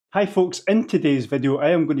Hi folks, in today's video I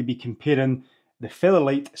am going to be comparing the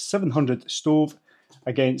Featherlight 700 stove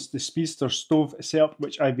against the Speedster Stove setup,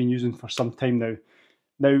 which I've been using for some time now.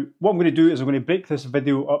 Now what I'm going to do is I'm going to break this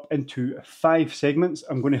video up into 5 segments.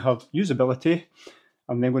 I'm going to have usability,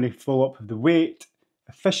 I'm then going to follow up with the weight,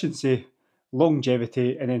 efficiency,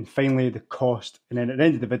 longevity, and then finally the cost. And then at the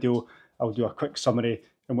end of the video I'll do a quick summary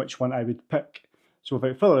on which one I would pick. So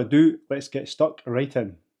without further ado, let's get stuck right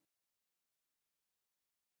in.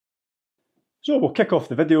 So we'll kick off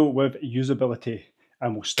the video with usability,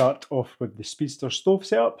 and we'll start off with the Speedster Stove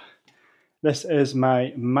setup. This is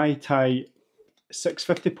my Mai Tai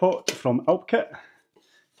 650 pot from Alpkit.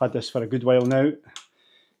 I've had this for a good while now.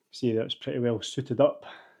 See that it's pretty well suited up.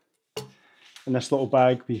 In this little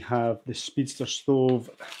bag we have the Speedster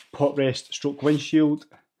Stove pot rest stroke windshield,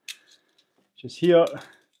 which is here.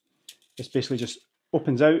 This basically just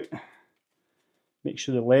opens out. Make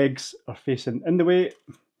sure the legs are facing in the way.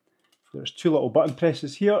 There's 2 little button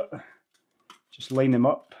presses here. Just line them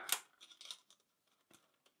up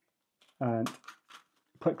and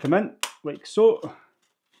click them in like so.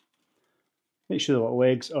 Make sure the little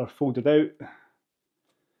legs are folded out.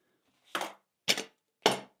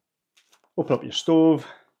 Open up your stove,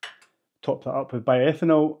 top that up with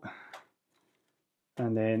bioethanol,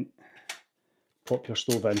 and then pop your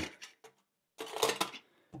stove in.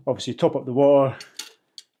 Obviously top up the water,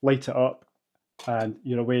 light it up, and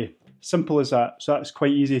you're away. Simple as that. So that's quite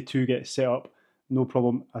easy to get set up, no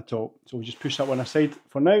problem at all. So we'll just push that one aside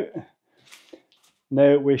for now.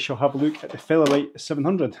 Now we shall have a look at the Featherlight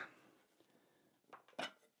 700.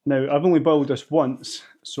 Now I've only boiled this once,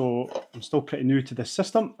 so I'm still pretty new to this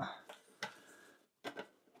system.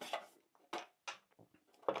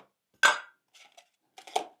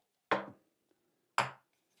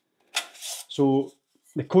 So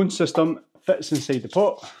the cone system fits inside the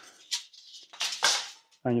pot,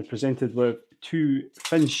 and you're presented with 2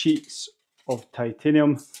 thin sheets of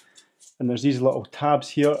titanium, and there's these little tabs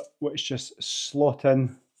here which just slot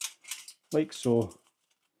in like so.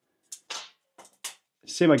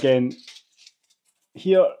 Same again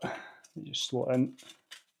here, you just slot in.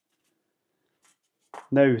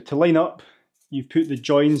 Now to line up, you put the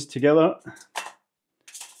joins together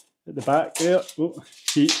at the back there. Oh,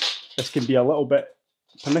 see, this can be a little bit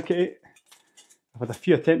pernickety. I've had a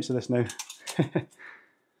few attempts of this now.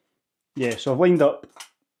 Yeah, so I've lined up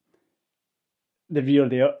the rear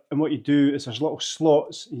there, and what you do is there's little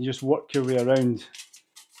slots, and you just work your way around,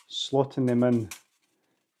 slotting them in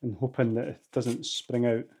and hoping that it doesn't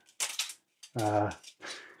spring out.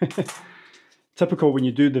 Typical when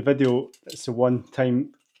you do the video, it's the one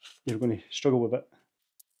time you're going to struggle with it.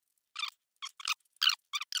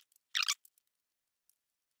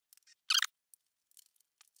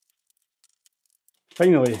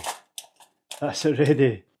 Finally, that's it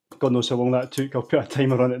ready. God knows how long that took. I'll put a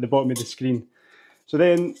timer on it at the bottom of the screen. So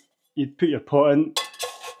then you put your pot in,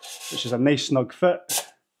 which is a nice snug fit.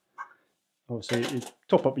 Obviously you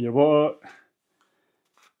top up your water.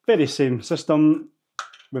 Very same system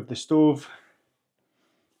with the stove.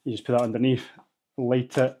 You just put that underneath,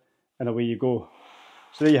 light it, and away you go.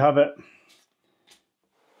 So there you have it.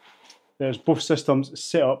 There's both systems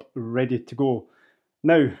set up, ready to go.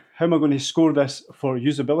 Now, how am I going to score this for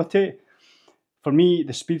usability? For me,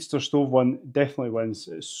 the Speedster Stove one definitely wins.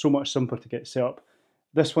 It's so much simpler to get set up.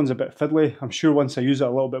 This one's a bit fiddly. I'm sure once I use it a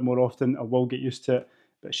little bit more often, I will get used to it.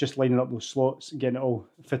 But it's just lining up those slots, getting it all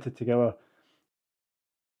fitted together.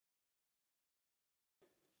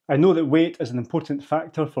 I know that weight is an important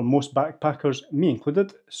factor for most backpackers, me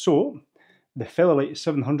included. So, the Featherlight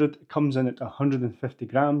 700 comes in at 150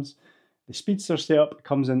 grams. The Speedster setup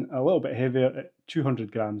comes in a little bit heavier at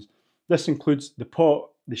 200 grams. This includes the pot,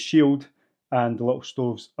 the shield, and the little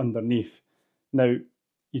stoves underneath. Now,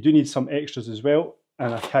 you do need some extras as well,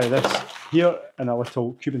 and I carry this here in a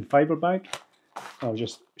little Cuban fibre bag. I'll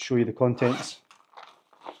just show you the contents.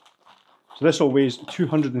 So this all weighs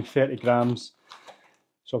 230 grams.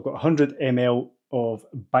 So I've got 100 ml of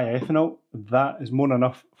bioethanol. That is more than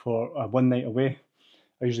enough for a one night away.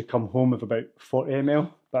 I usually come home with about 40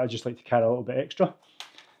 ml, but I just like to carry a little bit extra.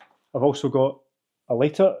 I've also got a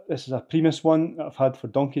lighter. This is a Primus one that I've had for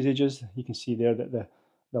donkey's ages. You can see there that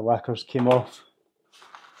the lacquers came off.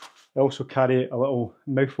 I also carry a little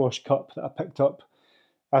mouthwash cup that I picked up.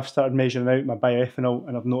 I've started measuring out my bioethanol,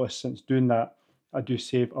 and I've noticed since doing that, I do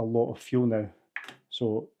save a lot of fuel now.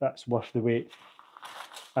 So that's worth the wait.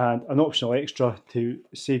 And an optional extra to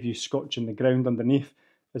save you scorching the ground underneath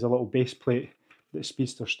is a little base plate that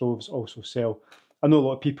Speedster Stoves also sell. I know a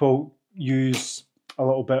lot of people use a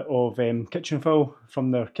little bit of kitchen foil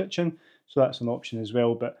from their kitchen, so that's an option as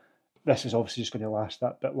well, but this is obviously just going to last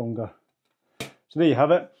that bit longer. So there you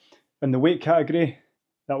have it. In the weight category,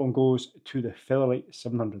 that one goes to the Featherlight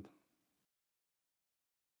 700.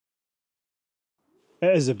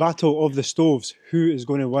 It is the battle of the stoves. Who is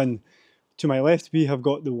going to win? To my left, we have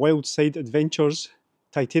got the Wildside Adventures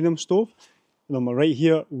titanium stove. And on my right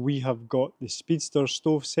here, we have got the Speedster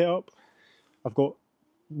Stove setup. I've got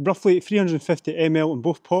roughly 350 ml in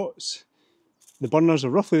both pots. The burners are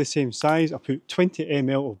roughly the same size. I put 20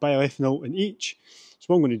 ml of bioethanol in each. So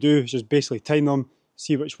what I'm going to do is just basically time them,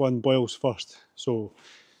 see which one boils first. So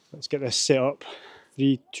let's get this set up.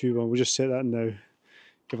 3, 2, 1, we'll just set that now.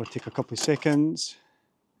 Give or take a couple of seconds.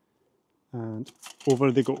 And over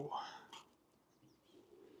they go.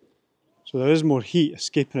 So there is more heat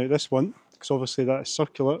escaping out this one, because obviously that is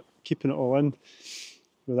circular, keeping it all in.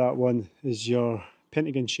 With that one is your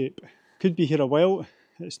pentagon shape. Could be here a while.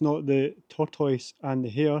 It's not the tortoise and the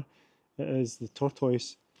hare, it is the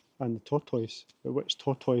tortoise and the tortoise. But which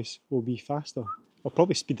tortoise will be faster? I'll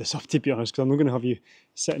probably speed this up, to be honest, because I'm not going to have you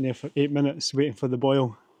sitting there for 8 minutes waiting for the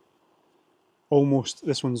boil. Almost.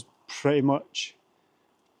 This one's pretty much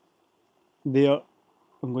there.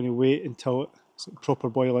 I'm going to wait until it's proper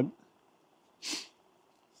boiling.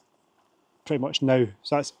 Pretty much now.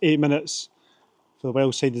 So that's 8 minutes for the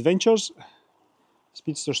Wildside Adventures.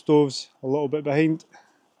 Speedster Stoves a little bit behind.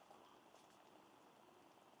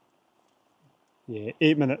 Yeah,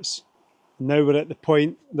 8 minutes. Now we're at the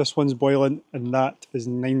point, this one's boiling, and that is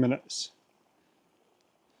 9 minutes.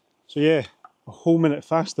 So yeah, a whole minute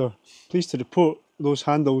faster. Pleased to report those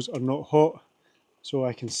handles are not hot, so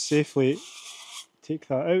I can safely take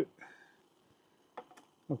that out.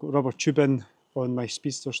 I've got rubber tubing on my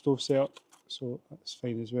Speedster Stove setup, so that's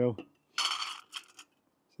fine as well.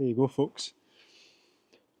 There you go, folks.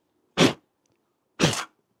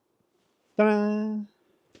 Ta-da!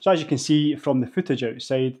 So as you can see from the footage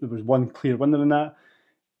outside, there was one clear winner in that.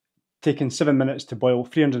 Taking 7 minutes to boil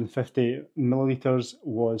 350 millilitres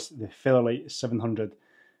was the Featherlight 700.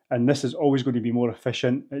 And this is always going to be more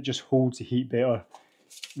efficient. It just holds the heat better.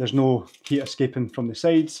 There's no heat escaping from the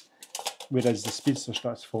sides, whereas the Speedster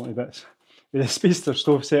starts falling to bits. With the Speedster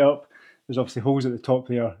Stove setup, there's obviously holes at the top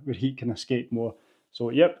there where heat can escape more. So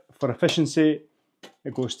yep, for efficiency,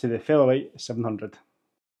 it goes to the Featherlight 700.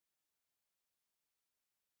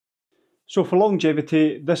 So for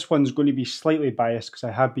longevity, this one's going to be slightly biased because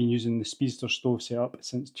I have been using the Speedster Stove setup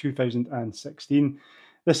since 2016.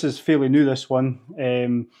 This is fairly new, this one.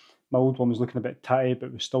 My old one was looking a bit tatty,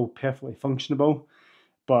 but was still perfectly functionable.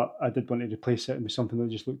 But I did want to replace it with something that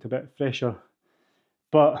just looked a bit fresher.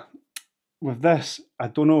 But with this, I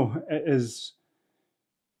don't know, it is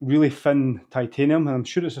really thin titanium, and I'm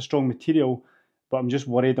sure it's a strong material, but I'm just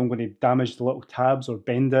worried I'm going to damage the little tabs or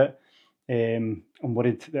bend it. I'm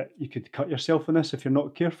worried that you could cut yourself on this if you're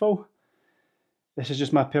not careful. This is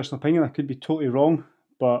just my personal opinion, I could be totally wrong,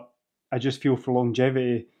 but I just feel for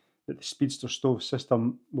longevity that the Speedster Stove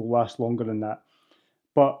system will last longer than that.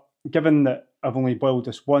 But given that I've only boiled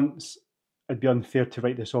this once, it'd be unfair to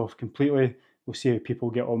write this off completely. We'll see how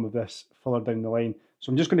people get on with this further down the line.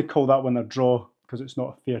 So I'm just going to call that one a draw because it's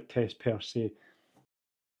not a fair test per se.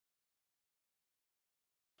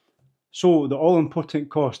 So the all-important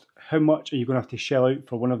cost, how much are you going to have to shell out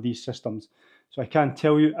for one of these systems? So I can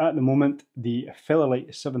tell you at the moment, the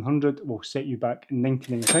Featherlight 700 will set you back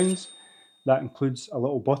 £99. That includes a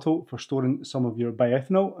little bottle for storing some of your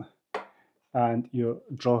bioethanol and your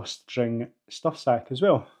drawstring stuff sack as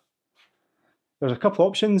well. There's a couple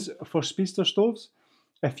options for Speedster Stoves.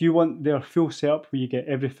 If you want their full setup where you get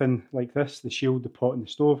everything like this, the shield, the pot and the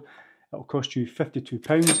stove, it'll cost you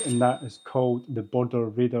 £52, and that is called the Border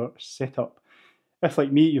Raider setup. If,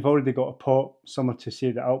 like me, you've already got a pot, similar to,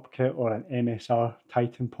 say, the Alp kit or an MSR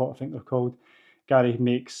Titan pot, I think they're called, Gary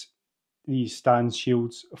makes these stand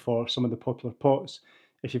shields for some of the popular pots.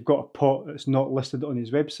 If you've got a pot that's not listed on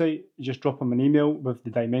his website, you just drop him an email with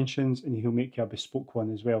the dimensions and he'll make you a bespoke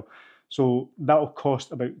one as well. So that'll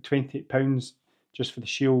cost about £28 just for the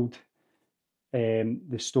shield,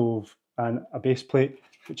 the stove and a base plate,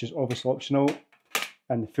 which is obviously optional,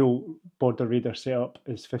 and the full Border Raider setup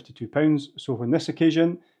is £52. So on this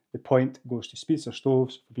occasion, the point goes to Speedster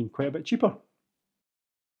Stoves for being quite a bit cheaper.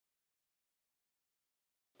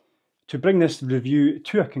 To bring this review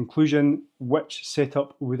to a conclusion, which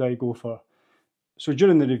setup would I go for? So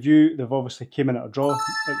during the review, they've obviously came in at a draw. It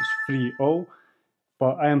was free all,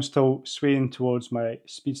 but I am still swaying towards my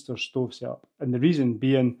Speedster Stove setup. And the reason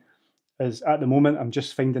being is at the moment, I'm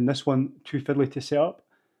just finding this one too fiddly to set up.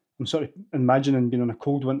 I'm sort of imagining being on a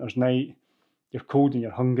cold winter's night, you're cold and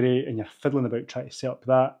you're hungry and you're fiddling about trying to set up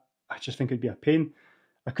that. I just think it'd be a pain.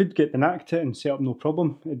 I could get the knack to it and set up no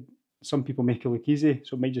problem. Some people make it look easy,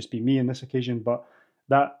 so it might just be me on this occasion, but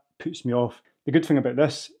that puts me off. The good thing about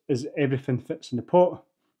this is everything fits in the pot.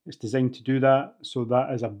 It's designed to do that, so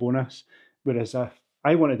that is a bonus. Whereas if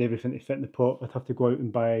I wanted everything to fit in the pot, I'd have to go out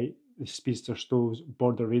and buy the Speedster Stoves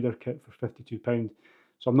Border Raider kit for £52.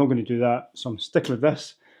 So I'm not going to do that, so I'm sticking with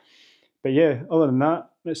this. But yeah, other than that,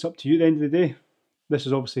 it's up to you at the end of the day. This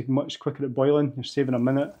is obviously much quicker at boiling. You're saving a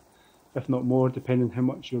minute, if not more, depending on how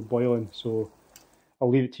much you're boiling. So I'll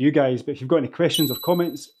leave it to you guys. But if you've got any questions or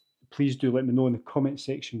comments, please do let me know in the comment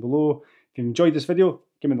section below. If you enjoyed this video,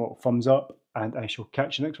 give me a little thumbs up, and I shall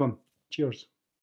catch you next one. Cheers.